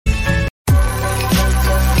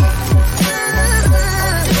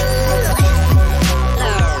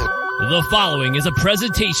following is a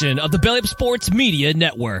presentation of the Belly Up Sports Media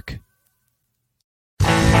Network.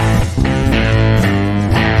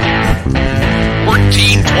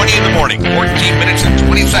 14:20 in the morning, 14 minutes and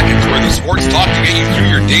 20 seconds where the sports talk to get you through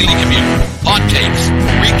your daily commute. Hot takes,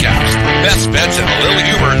 recaps, best bets, and a little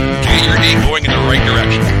humor to get your day going in the right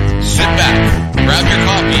direction. Sit back, grab your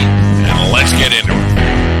coffee, and let's get into it.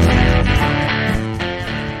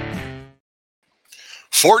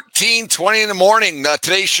 14:20 in the morning.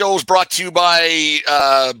 Today's show is brought to you by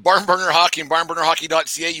Barn Burner Hockey and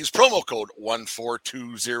barnburnerhockey.ca. Use promo code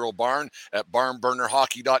 1420BARN at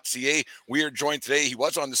barnburnerhockey.ca. We are joined today. He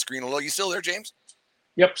was on the screen a little. You still there, James?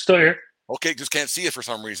 Yep, still here. Okay, just can't see it for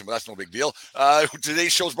some reason, but that's no big deal.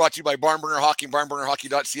 Today's show is brought to you by Barn Burner Hockey and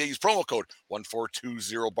barnburnerhockey.ca. Use promo code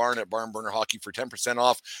 1420BARN at Barn Burner Hockey for 10%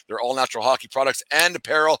 off their all-natural hockey products and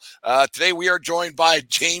apparel. Today we are joined by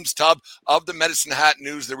James Tubb of the Medicine Hat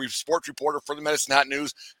News, the sports reporter for the Medicine Hat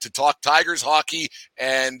News, to talk Tigers hockey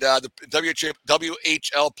and the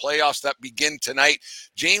WHL playoffs that begin tonight.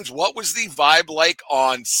 James, what was the vibe like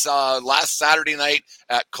on last Saturday night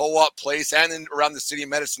at Co-op Place and in, around the city of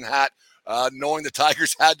Medicine Hat? Knowing the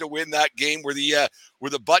Tigers had to win that game, were the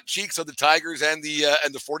butt cheeks of the Tigers and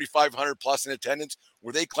the 4,500 plus in attendance,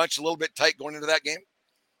 were they clenched a little bit tight going into that game?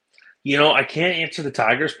 You know, I can't answer the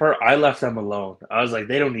Tigers part. I left them alone. I was like,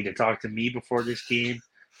 they don't need to talk to me before this game.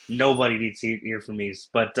 Nobody needs to hear from me.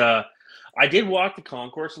 But I did walk the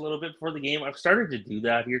concourse a little bit before the game. I've started to do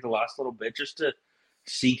that here the last little bit just to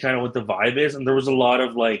see kind of what the vibe is. And there was a lot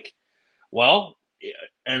of like, well,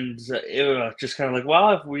 and it was just kind of like,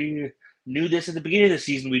 well, if we knew this at the beginning of the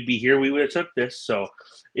season we'd be here, we would have took this. So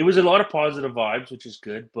it was a lot of positive vibes, which is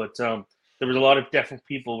good. But there was a lot of different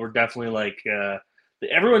people were definitely like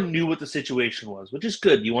everyone knew what the situation was, which is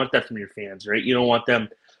good. You want that from your fans, right? You don't want them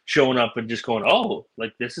showing up and just going, oh,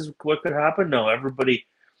 like this is what could happen. No, everybody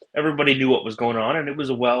knew what was going on, and it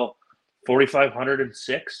was a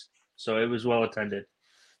 4,506, so it was well attended.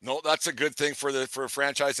 No, that's a good thing for a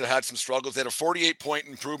franchise that had some struggles. They had a 48-point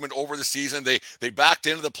improvement over the season. They backed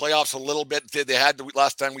into the playoffs a little bit. They had to,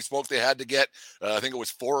 last time we spoke, they had to get I think it was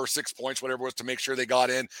 4 or 6 points, whatever it was, to make sure they got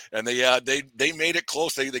in. And they made it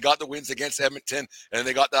close. They got the wins against Edmonton, and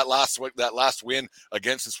they got that last win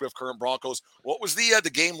against the Swift Current Broncos. What was the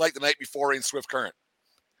game like the night before in Swift Current?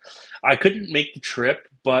 I couldn't make the trip,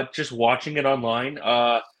 but just watching it online.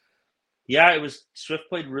 Yeah, it was Swift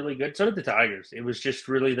played really good. So did the Tigers. It was just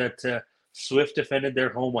really that Swift defended their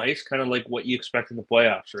home ice, kind of like what you expect in the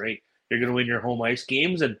playoffs, right? You're going to win your home ice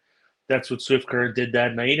games, and that's what Swift Current did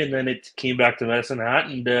that night. And then it came back to Medicine Hat,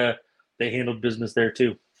 and they handled business there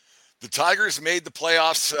too. The Tigers made the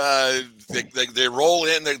playoffs. They roll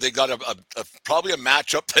in. They got probably a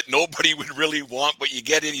matchup that nobody would really want, but you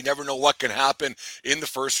get in. You never know what can happen in the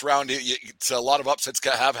first round. It's a lot of upsets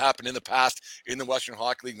have happened in the past in the Western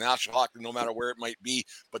Hockey League, National Hockey League, no matter where it might be.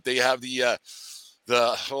 But they have the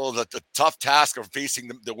tough task of facing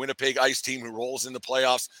the Winnipeg Ice team, who rolls in the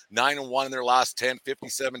playoffs 9-1 in their last 10,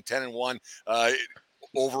 57-10-1.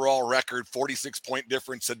 Overall record, 46-point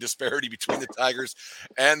difference, a disparity between the Tigers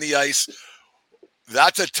and the Ice.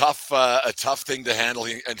 That's a tough thing to handle.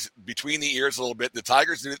 And between the ears a little bit, the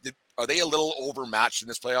Tigers, are they a little overmatched in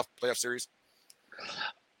this playoff series?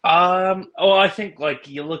 I think like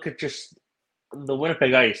you look at just the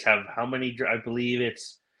Winnipeg Ice have how many? I believe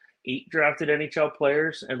it's 8 drafted NHL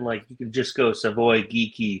players, and like you can just go Savoy,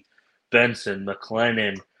 Geeky, Benson,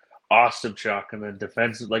 McLennan, Ostapchuk, and then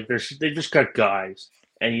defensive. Like they just got guys.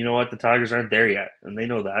 And you know what? The Tigers aren't there yet, and they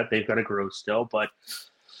know that. They've got to grow still. But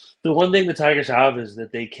the one thing the Tigers have is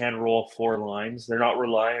that they can roll 4 lines. They're not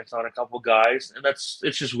reliant on a couple guys, and it's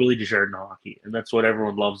just Willie Desjardins hockey. And that's what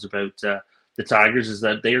everyone loves about the Tigers is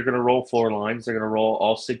that they are going to roll 4 lines. They're going to roll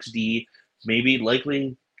all 6D, maybe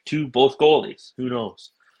likely both goalies. Who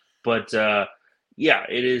knows? But, yeah,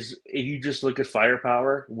 it is. If you just look at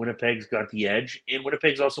firepower, Winnipeg's got the edge. And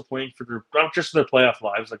Winnipeg's also playing for not just their playoff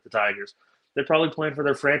lives like the Tigers. They're probably playing for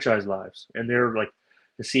their franchise lives, and they're like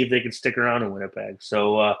to see if they can stick around in Winnipeg.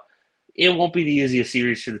 So it won't be the easiest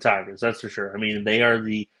series for the Tigers, that's for sure. I mean, they are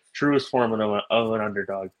the truest form of an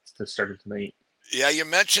underdog to start tonight. Yeah, you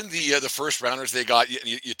mentioned the first rounders they got.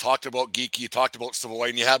 You talked about Geeky, you talked about Savoy,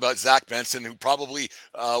 and you have Zach Benson, who probably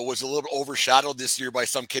was a little bit overshadowed this year by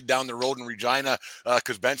some kid down the road in Regina,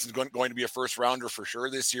 because Benson's going to be a first rounder for sure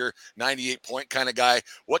this year, 98-point kind of guy.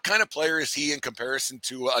 What kind of player is he in comparison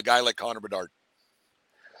to a guy like Connor Bedard?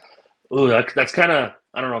 Ooh, that's kind of,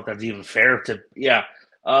 I don't know if that's even fair to, yeah.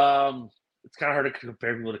 It's kind of hard to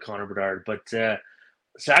compare people to Connor Bedard, but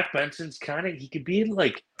Zach Benson's he could be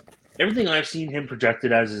like, everything I've seen him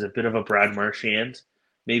projected as is a bit of a Brad Marchand,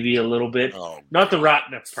 maybe a little bit. Oh, Not the God.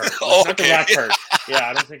 rotten part. Like, not the Okay. rat part. Yeah, I not the rat part. Like, not the Okay. rat part. Yeah,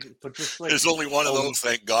 I don't think, but just like, There's only one of those,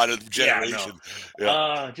 thank God, in yeah, no. generation.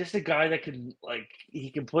 Yeah. Just a guy that can, like, he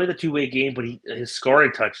can play the two-way game, but his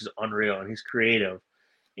scoring touch is unreal and he's creative.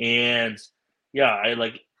 And yeah,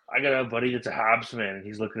 I got a buddy that's a Habs fan and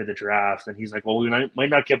he's looking at the draft and he's like, well, might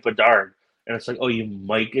not get Bedard. And it's like, oh, you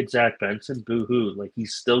might get Zach Benson? Boo hoo. Like,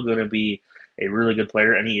 he's still going to be a really good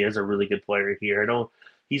player, and he is a really good player here. I know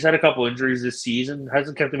he's had a couple injuries this season,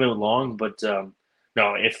 hasn't kept him out long, but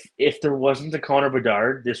no, if there wasn't a Connor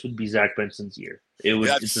Bedard, this would be Zach Benson's year.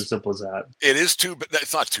 Yeah, It's as simple as that. it is too.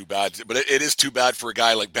 It's not too bad, but it is too bad for a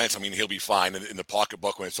guy like Benson. I mean, he'll be fine in the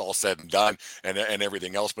pocketbook when it's all said and done, and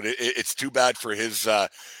everything else. But it's too bad for his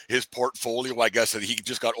portfolio. I guess that he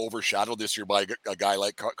just got overshadowed this year by a guy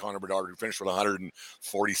like Connor Bedard, who finished with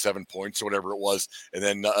 147 points or whatever it was, and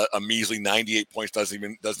then a measly 98 points doesn't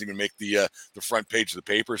even make the front page of the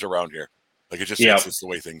papers around here. Like it's the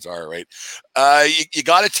way things are, right? You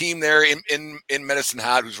got a team there in Medicine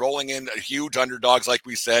Hat who's rolling in huge underdogs, like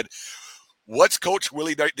we said. What's Coach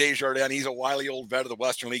Willie Desjardins? He's a wily old vet of the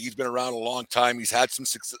Western League. He's been around a long time. He's had some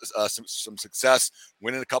success,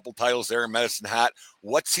 winning a couple titles there in Medicine Hat.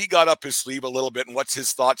 What's he got up his sleeve a little bit, and what's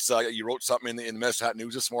his thoughts? You wrote something in the Medicine Hat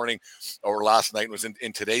News this morning or last night, and was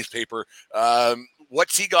in today's paper.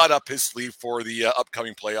 What's he got up his sleeve for the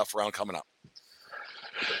upcoming playoff round coming up?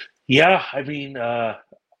 Yeah, I mean, I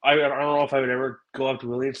don't know if I would ever go up to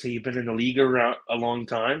Willie and say you've been in the league around a long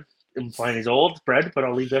time, implying he's old, Brad, but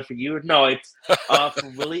I'll leave that for you. No, it's for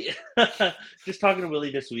Willie. Just talking to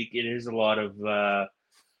Willie this week, it is a lot of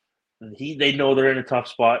they know they're in a tough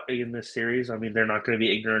spot in this series. I mean, they're not going to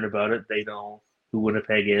be ignorant about it. They know who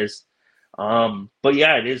Winnipeg is. But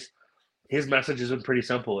yeah, it is. His message has been pretty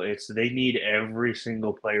simple. It's they need every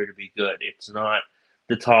single player to be good. It's not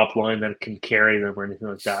the top line that can carry them or anything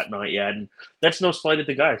like that. Not yet. And that's no slight at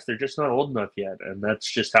the guys. They're just not old enough yet. And that's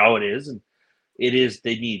just how it is. And it is,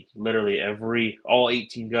 they need literally all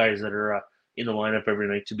 18 guys that are in the lineup every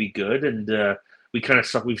night to be good. And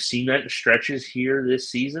we've seen that in stretches here this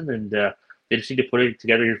season. And they just need to put it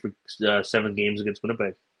together here for 7 games against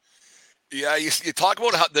Winnipeg. Yeah, you talk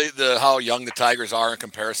about how young the Tigers are in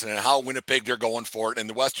comparison and how Winnipeg they're going for it. In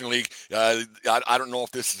the Western League, I don't know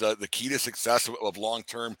if this is the key to success of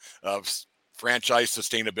long-term franchise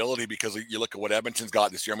sustainability, because you look at what Edmonton's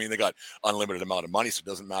got this year. I mean, they got unlimited amount of money, so it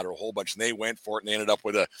doesn't matter a whole bunch. And they went for it, and they ended up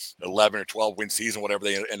with a 11 or 12 win season, whatever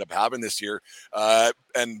they end up having this year.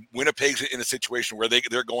 And Winnipeg's in a situation where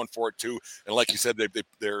they're going for it too. And like you said,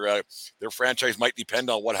 their franchise might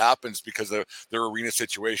depend on what happens because of their arena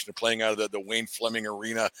situation. They're playing out of the Wayne Fleming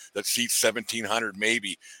Arena that seats 1,700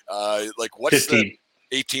 maybe. Like what's 15.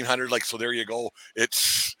 1,800, like, so there you go.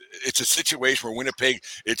 It's a situation where Winnipeg,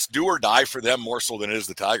 it's do or die for them more so than it is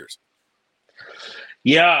the Tigers.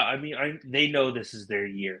 Yeah, I mean, they know this is their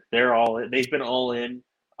year. They've been all in.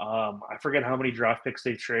 I forget how many draft picks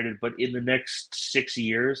they've traded, but in the next 6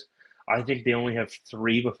 years, I think they only have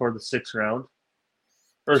 3 before the 6th round.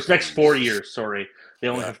 Or the next 4 years, sorry. They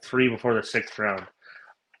only have 3 before the 6th round,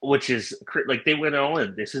 which is like they went all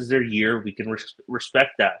in. This is their year. We can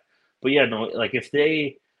respect that. But yeah, no, like if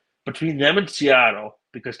between them and Seattle,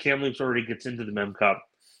 because Kamloops already gets into the Mem Cup,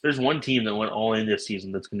 there's one team that went all in this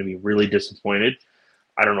season that's going to be really disappointed.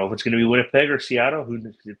 I don't know if it's going to be Winnipeg or Seattle.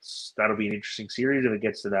 That'll be an interesting series if it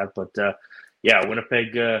gets to that. But yeah,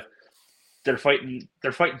 Winnipeg, they're fighting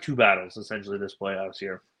 2 battles essentially this playoffs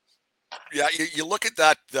year. Yeah, you look at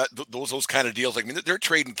those kind of deals. I mean, they're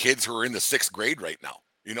trading kids who are in the 6th grade right now.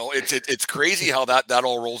 You know, it's crazy how that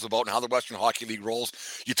all rolls about and how the Western Hockey League rolls.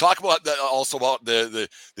 You talk about also about the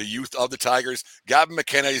youth of the Tigers. Gavin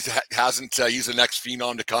McKenna hasn't. He's the next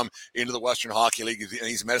phenom to come into the Western Hockey League, and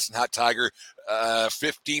he's a Medicine Hat Tiger.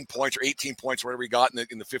 15 points or 18 points, whatever he got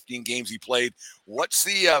in the 15 games he played. What's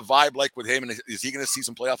the vibe like with him, and is he going to see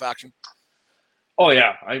some playoff action? Oh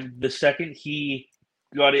yeah, the second he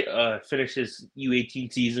got it, finished his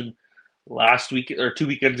U18 season last week or 2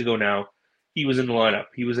 weekends ago now. He was in the lineup.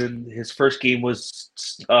 He was in his first game was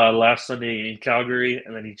last Sunday in Calgary,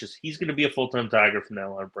 and then he's going to be a full-time Tiger from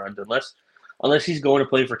now on, Brent. Unless he's going to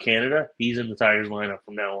play for Canada, he's in the Tigers lineup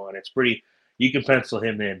from now on. It's pretty. You can pencil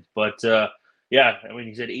him in, but yeah, I mean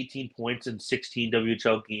he's had 18 points in 16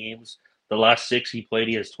 WHL games. The last 6 he played,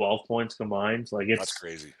 he has 12 points combined. Like That's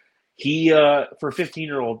crazy. He for a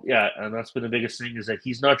 15-year-old, yeah, and that's been the biggest thing is that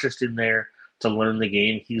he's not just in there to learn the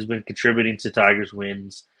game. He's been contributing to Tigers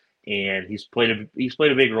wins. And he's played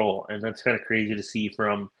a big role, and that's kind of crazy to see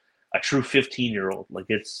from a true 15-year-old. Like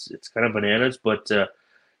it's kind of bananas, but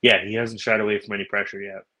yeah, he hasn't shied away from any pressure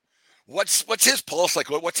yet. What's his pulse like?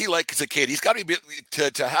 What's he like as a kid? He's got to be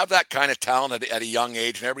to have that kind of talent at a young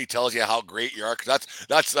age, and everybody tells you how great you are because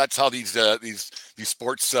that's how these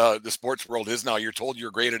sports the sports world is now. You're told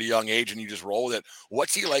you're great at a young age, and you just roll with it.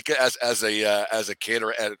 What's he like as a kid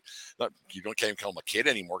or you can't call him a kid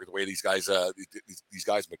anymore the way these guys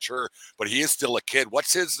mature, but he is still a kid.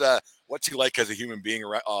 What's he like as a human being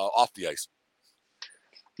off the ice?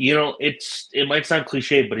 It might sound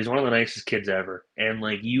cliche, but he's one of the nicest kids ever, and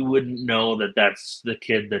like you wouldn't know that that's the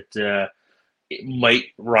kid that might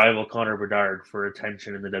rival Connor Bedard for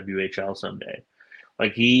attention in the WHL someday.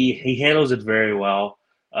 Like he handles it very well.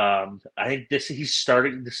 I think this is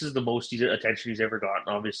the most attention he's ever gotten.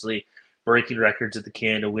 Obviously, breaking records at the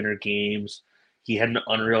Canada Winter Games. He had an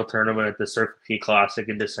unreal tournament at the Circle K Classic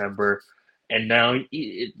in December. And now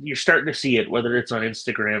you're starting to see it, whether it's on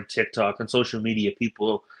Instagram, TikTok, and social media,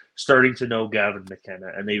 people starting to know Gavin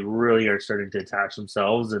McKenna, and they really are starting to attach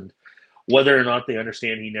themselves. And whether or not they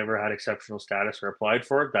understand he never had exceptional status or applied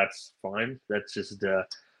for it, that's fine. That's just a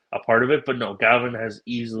part of it. But no, Gavin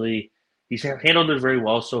he's handled it very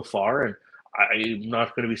well so far, and I'm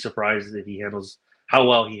not going to be surprised that how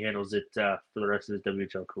well he handles it for the rest of his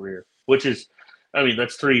WHL career, which is,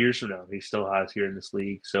 that's 3 years from now. He still has here in this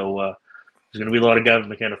league. So, there's going to be a lot of Gavin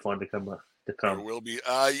McKenna fun to come. There will be.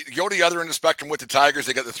 You go to the other end of the spectrum with the Tigers.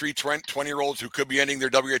 They got the 20-year-olds who could be ending their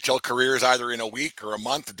WHL careers either in a week or a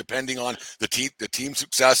month, depending on the team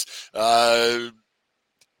success.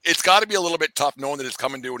 It's got to be a little bit tough knowing that it's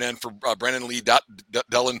coming to an end for Brennan Lee,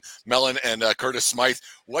 Dylan Mellon, and Curtis Smythe.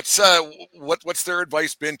 What's their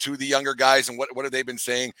advice been to the younger guys, and what have they been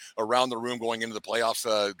saying around the room going into the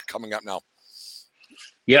playoffs coming up now?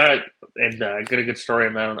 Yeah, and I got a good story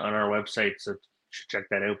on that on our website, so you should check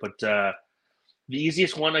that out. But the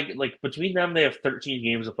easiest one, between them, they have 13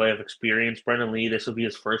 games of playoff experience. Brendan Lee, this will be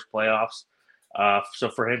his first playoffs. So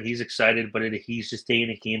for him, he's excited, but he's just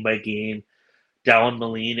taking it game by game. Dallin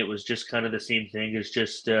Moline, it was just kind of the same thing. It's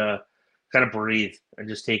just kind of breathe and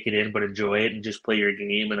just take it in, but enjoy it and just play your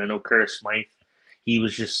game. And I know Curtis Smythe, he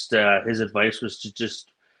was just his advice was to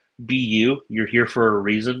just be you. You're here for a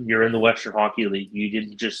reason. You're in the Western Hockey League. You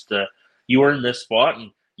didn't just you were in this spot,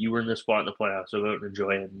 and you were in this spot in the playoffs. So go out and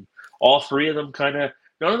enjoy it. And all three of them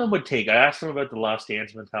none of them would take. I asked them about the Last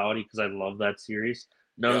Dance mentality because I love that series.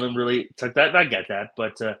 None of them really took that. And I get that,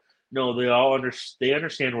 but no, they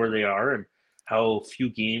understand where they are and how few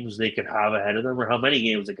games they can have ahead of them, or how many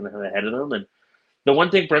games they can have ahead of them. And the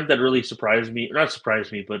one thing, Brent, that really not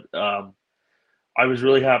surprised me, but I was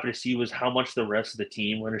really happy to see was how much the rest of the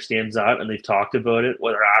team understands that, and they've talked about it,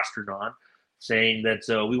 whether asked or not, saying that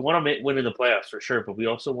we want to win in the playoffs for sure, but we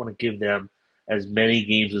also want to give them as many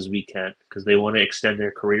games as we can because they want to extend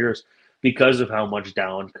their careers because of how much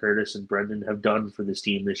Dallin, Curtis, and Brendan have done for this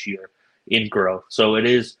team this year in growth. So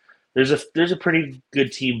there's a pretty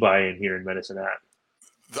good team buy-in here in Medicine Hat.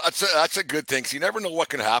 That's a good thing. So you never know what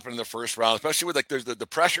can happen in the first round, especially with there's the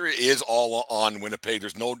pressure is all on Winnipeg.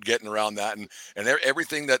 There's no getting around that, and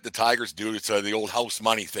everything that the Tigers do, it's the old house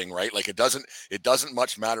money thing, right? Like it doesn't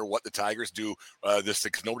much matter what the Tigers do.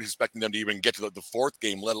 Nobody's expecting them to even get to the fourth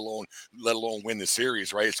game, let alone win the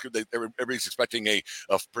series, right? It's good. Everybody's expecting a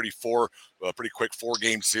pretty quick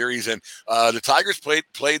 4-game series, and the Tigers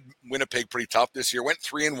played Winnipeg pretty tough this year. Went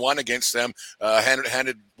 3-1 against them.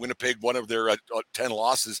 Handed Winnipeg one of their 10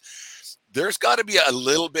 losses. There's got to be a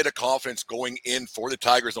little bit of confidence going in for the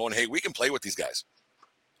Tigers knowing, hey, we can play with these guys.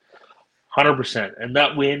 100%. And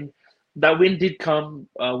that win did come.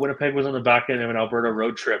 Winnipeg was on the back end of an Alberta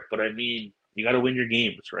road trip, but you got to win your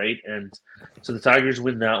games, right? And so the Tigers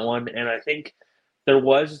win that one. And I think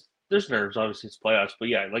there's nerves, obviously it's playoffs, but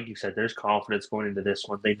yeah, like you said, there's confidence going into this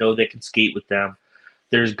one. They know they can skate with them.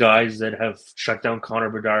 There's guys that have shut down Connor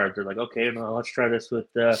Bedard. They're like, okay, no, let's try this with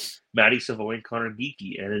Matty Savoy and Connor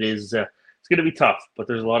Geekie. And it's going to be tough, but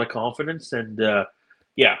there's a lot of confidence. And,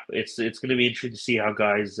 it's going to be interesting to see how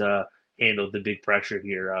guys handle the big pressure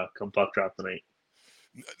here come puck drop tonight.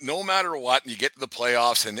 No matter what, you get to the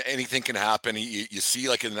playoffs and anything can happen. You see,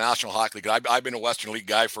 like in the National Hockey League, I've been a Western League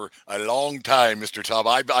guy for a long time, Mr. Tubb.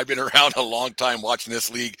 I've been around a long time watching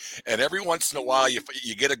this league, and every once in a while you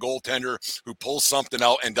get a goaltender who pulls something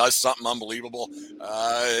out and does something unbelievable.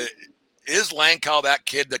 Is Lankow that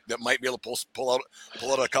kid that might be able to pull out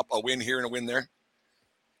a win here and a win there?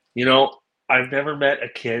 I've never met a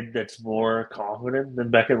kid that's more confident than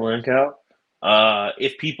Beckett Lankow.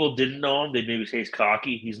 If people didn't know him, they'd maybe say he's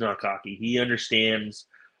cocky. He's not cocky. He understands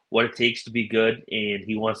what it takes to be good, and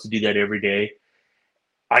he wants to do that every day.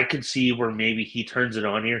 I could see where maybe he turns it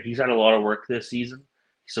on here. He's had a lot of work this season,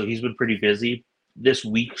 so he's been pretty busy. This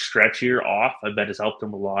week stretch here off, I bet has helped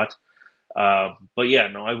him a lot. But yeah,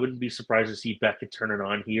 no, I wouldn't be surprised to see Beckett turn it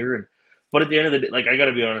on here. But at the end of the day, like I got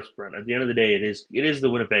to be honest, Brent. At the end of the day, it is the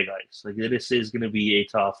Winnipeg Ice. Like this is going to be a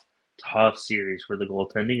tough series for the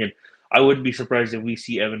goaltending, and I wouldn't be surprised if we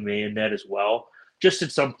see Evan May in net as well, just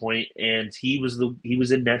at some point. And he was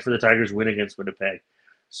in net for the Tigers' win against Winnipeg,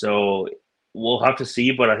 so we'll have to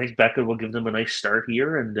see. But I think Beckett will give them a nice start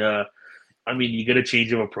here, and I mean, you get a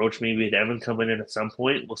change of approach maybe with Evan coming in at some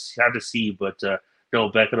point. We'll have to see, but no,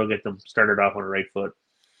 Beckett will get them started off on the right foot.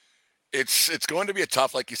 It's going to be a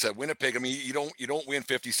tough, like you said, Winnipeg. I mean, you don't win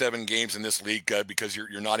 57 games in this league because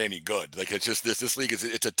you're not any good. Like it's just this league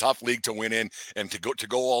it's a tough league to win in, and to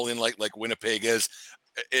go all in like Winnipeg is.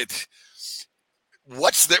 It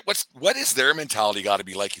what is their mentality got to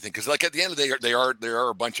be like, you think? Because like at the end of the day, they are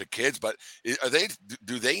a bunch of kids, but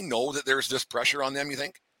do they know that there's this pressure on them, you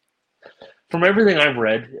think? From everything I've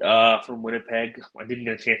read from Winnipeg, I didn't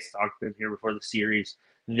get a chance to talk to them here before the series.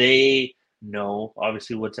 They know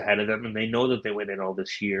obviously what's ahead of them, and they know that they went in all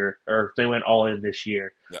this year, or they went all in this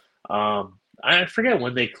year. Yeah. I forget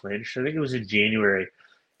when they clinched. I think it was in January,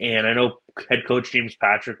 and I know head coach James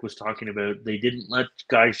Patrick was talking about they didn't let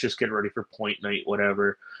guys just get ready for point night,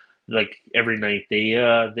 whatever. Like every night,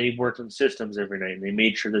 they worked on systems every night, and they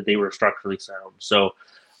made sure that they were structurally sound. So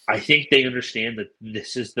I think they understand that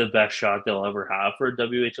this is the best shot they'll ever have for a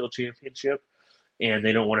WHL championship, and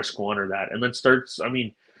they don't want to squander that. And then I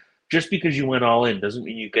mean, just because you went all in doesn't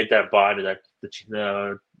mean you get that bye to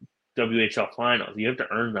the WHL finals. You have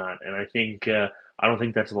to earn that, and I don't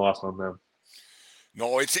think that's lost on them.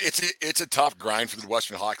 No, it's a tough grind for the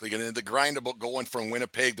Western Hockey League, and the grind about going from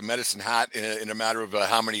Winnipeg to Medicine Hat in a matter of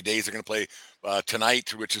how many days they're going to play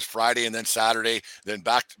tonight, which is Friday, and then Saturday, then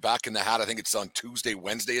back in the Hat. I think it's on Tuesday,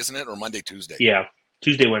 Wednesday, isn't it, or Monday, Tuesday? Yeah,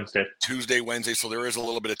 Tuesday, Wednesday. Tuesday, Wednesday. So there is a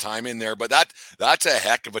little bit of time in there, but that's a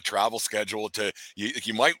heck of a travel schedule.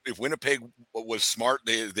 You might, if Winnipeg was smart,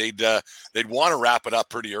 they'd want to wrap it up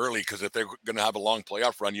pretty early, because if they're going to have a long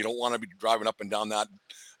playoff run, you don't want to be driving up and down that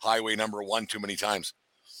highway number one too many times.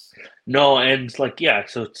 No, and like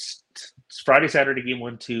so it's Friday, Saturday game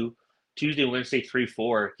 1, 2, Tuesday, Wednesday 3,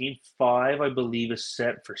 4. Game 5, I believe, is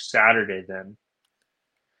set for Saturday then,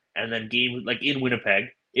 and then game like in Winnipeg.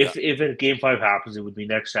 If a game 5 happens, it would be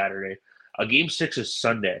next Saturday. Game 6 is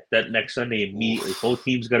Sunday. That next Sunday immediately, both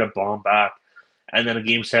teams got a bomb back, and then a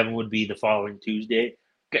game 7 would be the following Tuesday.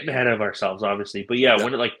 Getting ahead of ourselves, obviously, but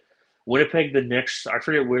when Winnipeg, the next, I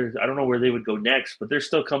forget where, I don't know where they would go next, but they're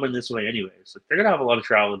still coming this way anyways. They're going to have a lot of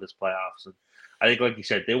travel in this playoffs. And I think, like you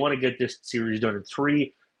said, they want to get this series done in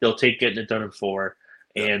 3. They'll take getting it done in 4.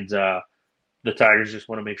 And the Tigers just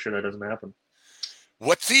want to make sure that doesn't happen.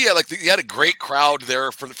 What's you had a great crowd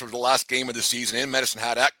there for the last game of the season in Medicine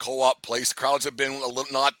Hat at Co-op Place. The crowds have been a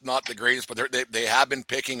little not the greatest, but they have been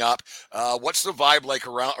picking up. What's the vibe like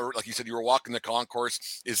around? Or like you said, you were walking the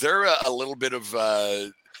concourse. Is there a little bit of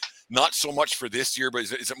not so much for this year, but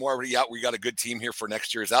is it more of we got a good team here for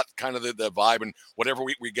next year? Is that kind of the vibe, and whatever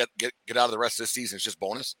we get out of the rest of this season is just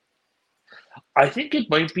bonus? I think it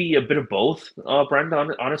might be a bit of both,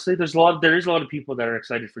 Brendan. Honestly, there is a lot of people that are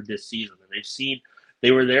excited for this season, and they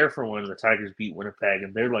were there for when the Tigers beat Winnipeg,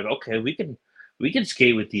 and they're like, okay, we can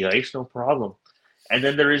skate with the ice, no problem. And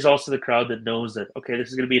then there is also the crowd that knows that, okay, this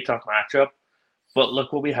is going to be a tough matchup, but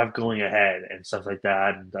look what we have going ahead and stuff like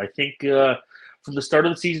that. And I think from the start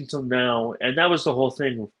of the season till now, and that was the whole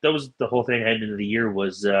thing. That was the whole thing heading into the year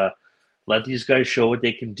was let these guys show what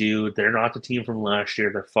they can do. They're not the team from last year.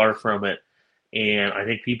 They're far from it. And I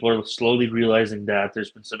think people are slowly realizing that there's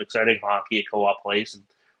been some exciting hockey at Co-op Place and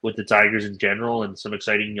with the Tigers in general, and some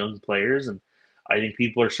exciting young players. And I think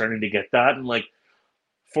people are starting to get that. And like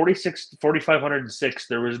 4,506,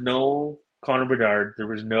 there was no Connor Bedard. There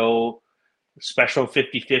was no special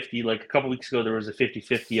 50-50. Like a couple weeks ago, there was a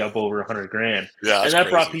 50-50 up over $100,000. Yeah, and that crazy.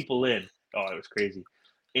 Brought people in. Oh, it was crazy.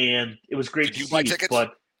 And it was great Did to you see. buy tickets?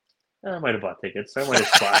 But I might have bought tickets. I might have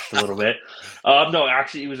splashed a little bit. No,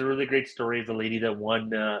 actually, it was a really great story of the lady that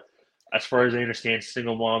won. As far as I understand,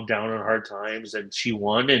 single mom down on hard times, and she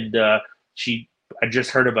won. And I just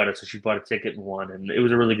heard about it, so she bought a ticket and won. And it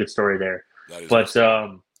was a really good story there. But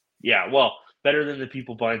well, better than the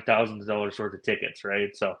people buying thousands of dollars worth of tickets,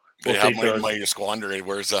 right? So they have money to squander it,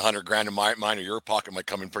 whereas $100,000 in mine or your pocket might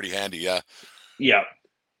come in pretty handy. Yeah.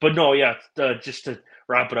 But no, just to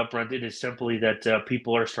wrap it up, Brent, it is simply that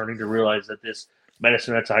people are starting to realize that this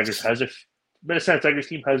Medicine Hat Tigers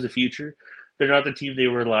team has a future. They're not the team they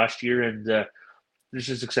were last year, and there's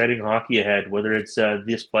just exciting hockey ahead, whether it's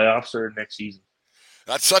this playoffs or next season.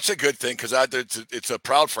 That's such a good thing because it's a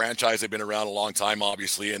proud franchise. They've been around a long time,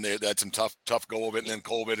 obviously, and they had some tough go of it, and then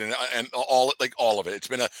COVID and all of it. It's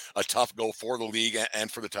been a tough go for the league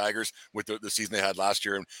and for the Tigers with the season they had last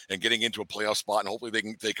year, and getting into a playoff spot, and hopefully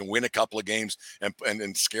they can win a couple of games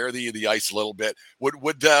and scare the ice a little bit.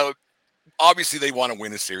 Would obviously they want to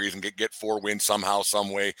win a series and get 4 wins somehow,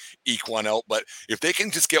 some way, eke one out. But if they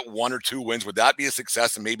can just get 1 or 2 wins, would that be a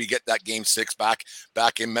success? And maybe get that game 6 back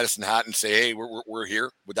in Medicine Hat and say, hey, we're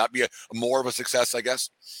here. Would that be a more of a success? I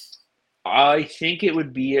guess. I think it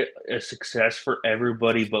would be a success for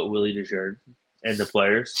everybody but Willie Desjardins and the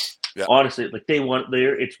players. Yeah. Honestly, like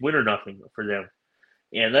it's win or nothing for them,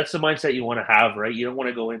 and that's the mindset you want to have, right? You don't want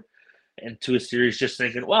to go into a series just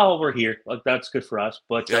thinking, well, we're here, like that's good for us.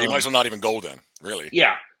 But yeah, you might as well not even go then, really.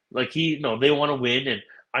 Yeah, like they want to win, and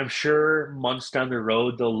I'm sure months down the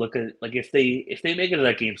road they'll look at, like, if they make it to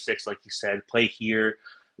that game 6, like you said, play here,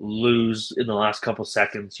 lose in the last couple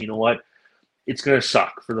seconds. You know what? It's going to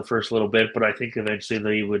suck for the first little bit, but I think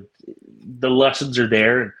eventually the lessons are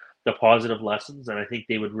there, and the positive lessons, and I think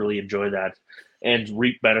they would really enjoy that and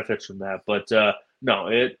reap benefits from that. But no,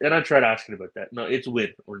 and I tried asking about that. No, it's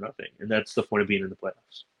win or nothing, and that's the point of being in the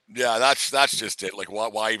playoffs. Yeah, that's just it. Like,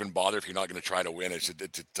 why even bother if you're not going to try to win?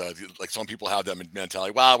 Like some people have that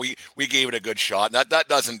mentality. Wow, we gave it a good shot. That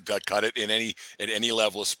doesn't cut it at any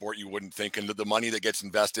level of sport. You wouldn't think, and the money that gets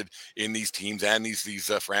invested in these teams and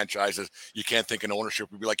these franchises, you can't think an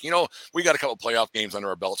ownership would be like, we got a couple playoff games under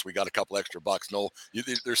our belts. We got a couple extra bucks. No,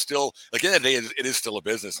 there's still, like, at the end of the day, it is still a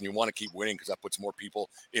business, and you want to keep winning because that puts more people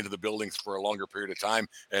into the buildings for a longer period of time,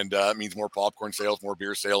 and it means more popcorn sales, more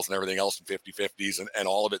beer sales, and everything else, and 50-50s and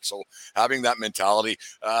all of it. So having that mentality,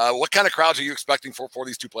 what kind of crowds are you expecting for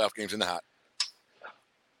these 2 playoff games in the hat?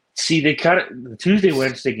 See, the Tuesday,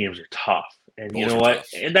 Wednesday games are tough, and you know what? Tough.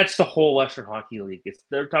 And that's the whole Western Hockey League.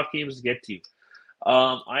 They're tough games to get to.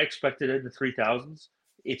 I expected in the 3,000s.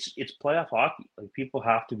 It's playoff hockey. Like, people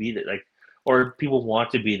have to be there, or people want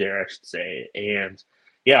to be there, I should say. And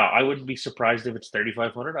yeah, I wouldn't be surprised if it's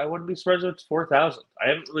 3,500. I wouldn't be surprised if it's 4,000. I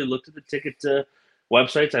haven't really looked at the ticket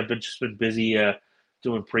websites. I've just been busy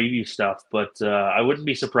doing preview stuff, but I wouldn't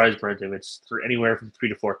be surprised, Brent, if it's anywhere from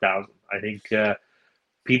 3,000 to 4,000. I think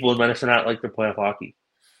people in Medicine Hat like their playoff hockey.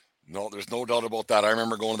 No, there's no doubt about that. I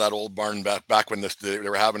remember going to that old barn back when they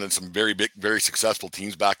were having some very big, very successful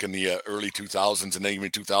teams back in the early 2000s, and then even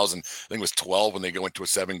 2000, I think it was 12 when they went to a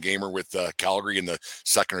 7-gamer with Calgary in the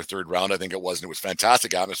second or third round, I think it was, and it was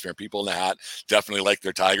fantastic atmosphere. And people in the hat definitely like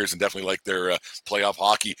their Tigers and definitely like their playoff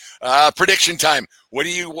hockey. Prediction time. Where do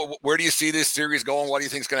you see this series going? What do you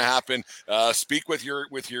think is going to happen? Speak with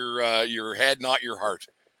your head, not your heart.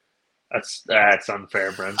 That's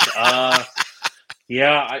unfair, Brent.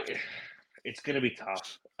 Yeah, it's going to be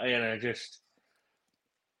tough. And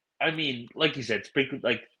I mean, like you said,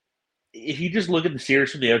 if you just look at the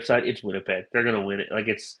series from the outside, it's Winnipeg. They're going to win it.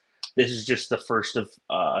 This is just the first of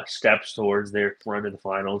steps towards their run to the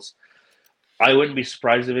finals. I wouldn't be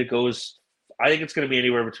surprised if it goes. I think it's going to be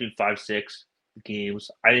anywhere between 5-6 games.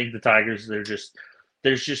 I think the Tigers, there's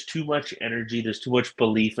just too much energy. There's too much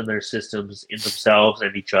belief in their systems, in themselves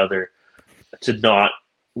and each other, to not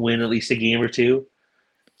win at least a game or 2.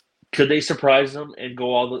 Could they surprise them and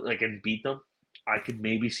go and beat them? I could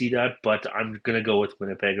maybe see that, but I'm gonna go with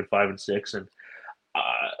Winnipeg at 5-6, and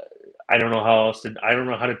I don't know how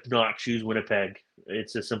to not choose Winnipeg.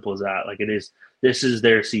 It's as simple as that. Like, it is. This is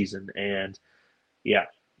their season, and yeah,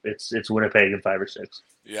 it's Winnipeg at 5 or 6.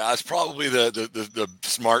 Yeah, it's probably the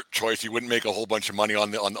smart choice. You wouldn't make a whole bunch of money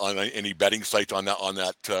on any betting site on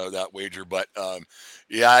that wager, but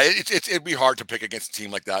yeah, it'd be hard to pick against a team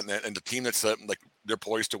like that, and the team that's like, they're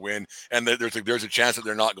poised to win, and there's a chance that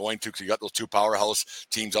they're not going to, because you got those 2 powerhouse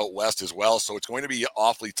teams out west as well. So it's going to be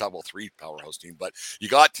awfully tough. Well, 3 powerhouse teams, but you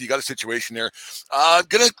got a situation there.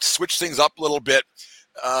 Gonna switch things up a little bit.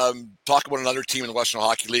 Talk about another team in the Western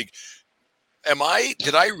Hockey League.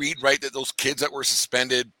 Did I read right that those kids that were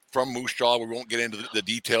suspended from Moose Jaw, we won't get into the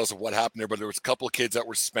details of what happened there, but there was a couple of kids that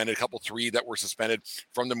were suspended, 3 that were suspended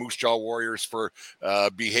from the Moose Jaw Warriors for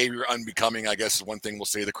behavior unbecoming, I guess is one thing we'll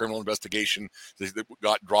say. The criminal investigation that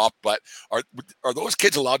got dropped, but are those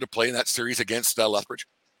kids allowed to play in that series against Lethbridge?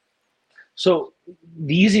 So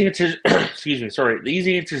the easy answer, the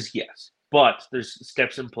easy answer is yes, but there's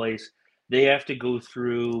steps in place. They have to go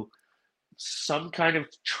through some kind of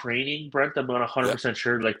training, Brent. I'm not 100%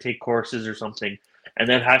 sure, like take courses or something, and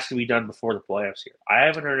that has to be done before the playoffs here. I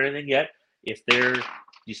haven't heard anything yet.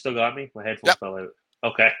 You still got me? My headphones fell out.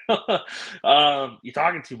 Okay. You're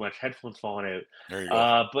talking too much. Headphones falling out. There you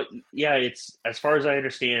go. But yeah, it's, as far as I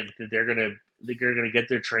understand, that they're gonna get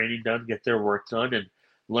their training done, get their work done, and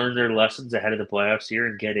learn their lessons ahead of the playoffs here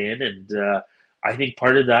and get in. And I think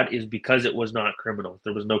part of that is because it was not criminal.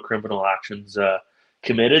 There was no criminal actions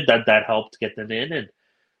committed. That helped get them in, and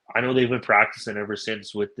I know they've been practicing ever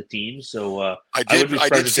since with the team. So I I would be did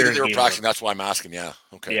surprised if see that they're they in were game practicing. one. That's why I'm asking. Yeah.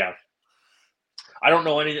 Okay. Yeah, I don't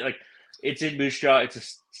know anything. Like, it's in Moose Jaw. It's a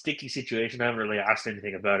sticky situation. I haven't really asked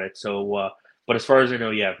anything about it. So, but as far as I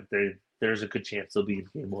know, yeah, there's a good chance they'll be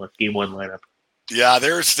in game one lineup. Yeah,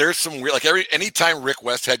 there's some weird, like anytime Rick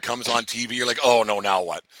Westhead comes on TV, you're like, oh no, now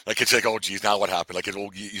what? Like, it's like, oh geez, now what happened? Like,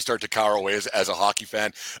 you start to cower away as a hockey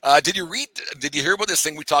fan. Did you hear about this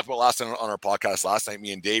thing we talked about last night on our podcast last night,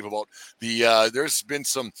 me and Dave, about there's been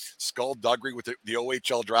some skullduggery with the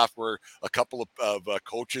OHL draft where a couple of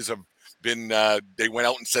coaches have been they went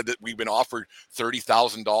out and said that we've been offered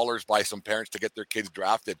 $30,000 by some parents to get their kids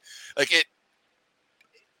drafted. Like,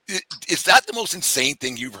 is that the most insane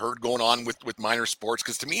thing you've heard going on with minor sports?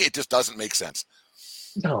 Because to me, it just doesn't make sense.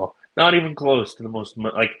 No, not even close to the most.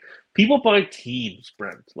 Like, people buy teams,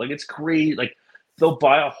 Brent. Like, it's crazy. Like, they'll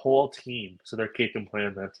buy a whole team so their kid can play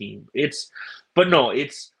on that team.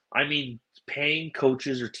 I mean, paying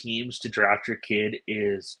coaches or teams to draft your kid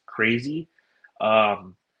is crazy.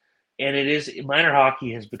 And it is, minor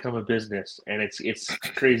hockey has become a business, and it's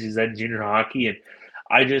crazy as that in junior hockey. And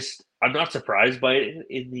I'm not surprised by it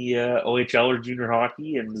in the OHL or junior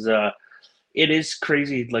hockey. And it is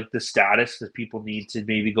crazy, like the status that people need to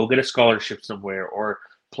maybe go get a scholarship somewhere or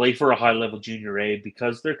play for a high level junior A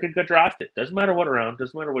because their kid got drafted. Doesn't matter what round,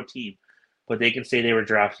 doesn't matter what team, but they can say they were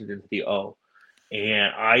drafted into the O.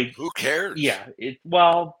 And who cares? Yeah,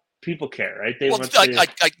 people care, right? They want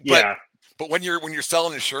to. But when you're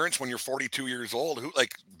selling insurance when you're 42 years old,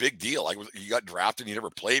 big deal. You got drafted and you never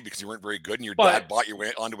played because you weren't very good, and your dad bought you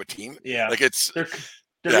onto a team. Yeah, like it's there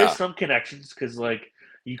is some connections because like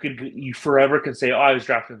you forever can say, oh, I was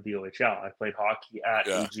drafted in the OHL. I played hockey at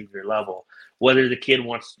a junior level. Whether the kid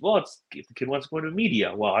wants, if the kid wants to go into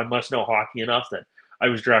media, well, I must know hockey enough that I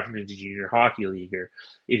was drafted into junior hockey league. Or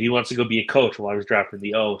if he wants to go be a coach, well, I was drafted in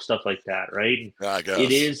the O, stuff like that, right? And I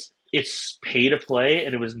guess it's pay to play,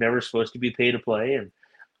 and it was never supposed to be pay to play. And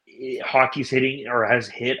hockey's hitting, or has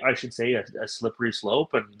hit, I should say, a slippery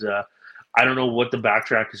slope. And I don't know what the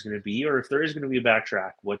backtrack is going to be, or if there is going to be a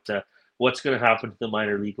backtrack, what's going to happen to the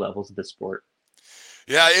minor league levels of this sport.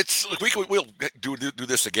 Yeah, we'll do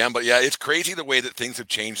this again, but yeah, it's crazy the way that things have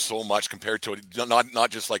changed so much compared to not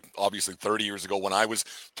just like obviously 30 years ago when I was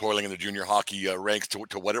toiling in the junior hockey ranks to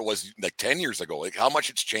what it was like 10 years ago. Like how much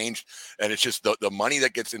it's changed, and it's just the money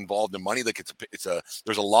that gets involved, the money that gets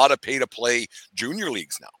there's a lot of pay to play junior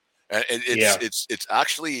leagues now. And it's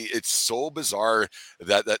actually so bizarre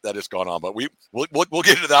that has gone on, but we'll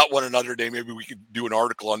get into that one another day. Maybe we could do an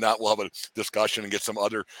article on that. We'll have a discussion and get some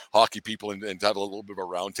other hockey people and have a little bit of a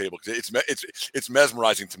roundtable because it's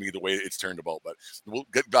mesmerizing to me the way it's turned about. But we'll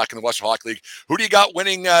get back in the Western Hockey League. Who do you got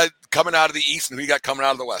winning coming out of the East, and who you got coming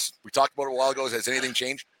out of the West? We talked about it a while ago. Has anything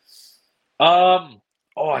changed? I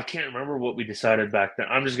can't remember what we decided back then.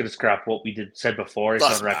 I'm just going to scrap what we said before. It's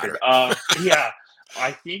on record. Yeah.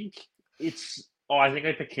 I think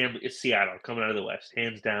I picked Campbell. It's Seattle coming out of the West,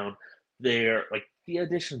 hands down. They're like the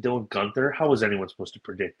addition of Dylan Gunther. How was anyone supposed to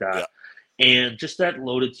predict that? Yeah. And just that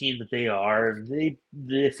loaded team that they are. They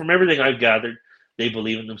from everything I've gathered, they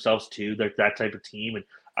believe in themselves too. They're that type of team, and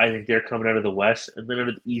I think they're coming out of the West. And then out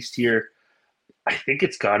of the East here, I think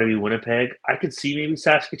it's got to be Winnipeg. I could see maybe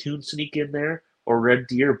Saskatoon sneak in there or Red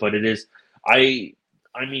Deer, but it is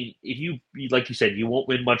I mean, if you like you said, you won't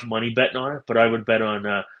win much money betting on it, but I would bet on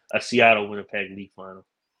a Seattle-Winnipeg League final.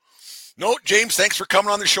 No, James, thanks for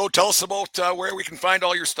coming on the show. Tell us about where we can find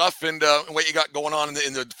all your stuff and what you got going on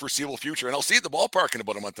in the foreseeable future. And I'll see you at the ballpark in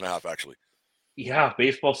about a month and a half, actually. Yeah,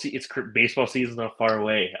 baseball season's not far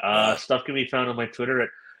away. Stuff can be found on my Twitter at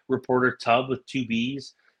Reporter Tub with 2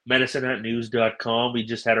 B's, medicine@news.com. We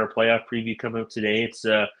just had our playoff preview come out today. It's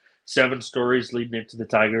 7 stories leading into the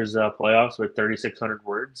Tigers playoffs with 3,600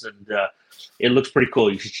 words, and it looks pretty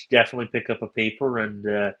cool. You should definitely pick up a paper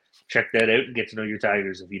and check that out and get to know your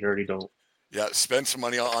Tigers if you already don't. Yeah, spend some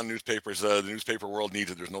money on newspapers. The newspaper world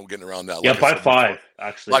needs it. There's no getting around that. Yeah, buy 5,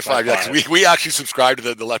 actually. Buy 5, yeah. We actually subscribe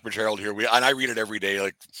to the Lethbridge Herald here. And I read it every day,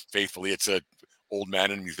 like faithfully. It's a old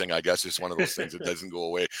man in me thing, I guess. It's one of those things that doesn't go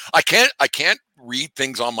away. I can't read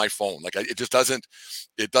things on my phone. Like it doesn't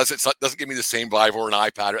give me the same vibe or an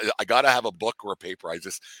iPad. I gotta have a book or a paper.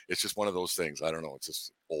 It's just one of those things. I don't know. It's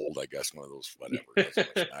just old, I guess, one of those, whatever.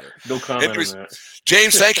 Doesn't much matter. No comment Anyways, on that.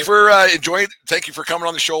 James, thank you for thank you for coming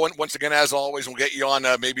on the show. And once again, as always, we'll get you on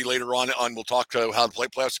maybe later on. We'll talk to how the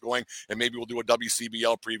playoffs are going, and maybe we'll do a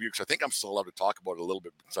WCBL preview, because I think I'm still allowed to talk about it a little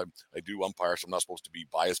bit, because I do umpire, so I'm not supposed to be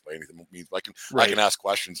biased by anything. It means I can ask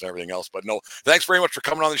questions and everything else. But no, thanks very much for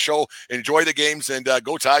coming on the show. Enjoy the games, and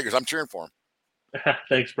go Tigers. I'm cheering for them.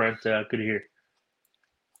 Thanks, Brent. Good to hear.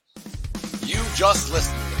 You just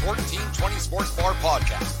listened to the 1420 Sports Bar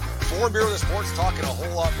Podcast. 4 Beer with Sports, talking a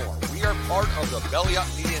whole lot more. We are part of the Belly Up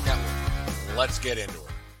Media Network. Let's get into it.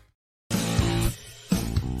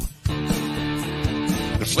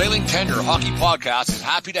 The Flailing Tender Hockey Podcast is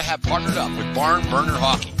happy to have partnered up with Barn Burner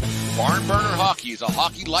Hockey. Barn Burner Hockey is a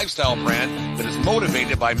hockey lifestyle brand that is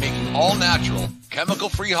motivated by making all-natural,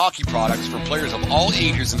 chemical-free hockey products for players of all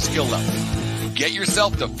ages and skill levels. Get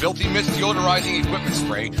yourself the Filthy Mitts deodorizing equipment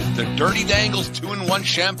spray, the Dirty Dangles 2-in-1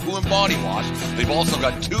 shampoo and body wash. They've also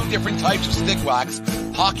got 2 different types of stick wax,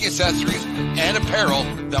 hockey accessories, and apparel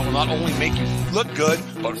that will not only make you look good,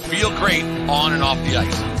 but feel great on and off the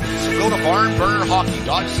ice. So go to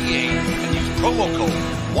barnburnerhockey.ca and use promo code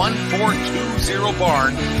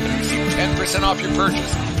 1420BARN and receive 10% off your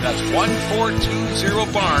purchase. That's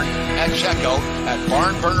 1420BARN at checkout at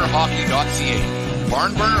barnburnerhockey.ca.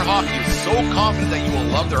 Barn Burner Hockey is so confident that you will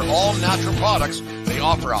love their all-natural products, they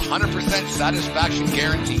offer a 100% satisfaction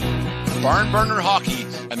guarantee. Barn Burner Hockey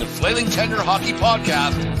and the Flailing Tender Hockey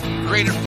Podcast, created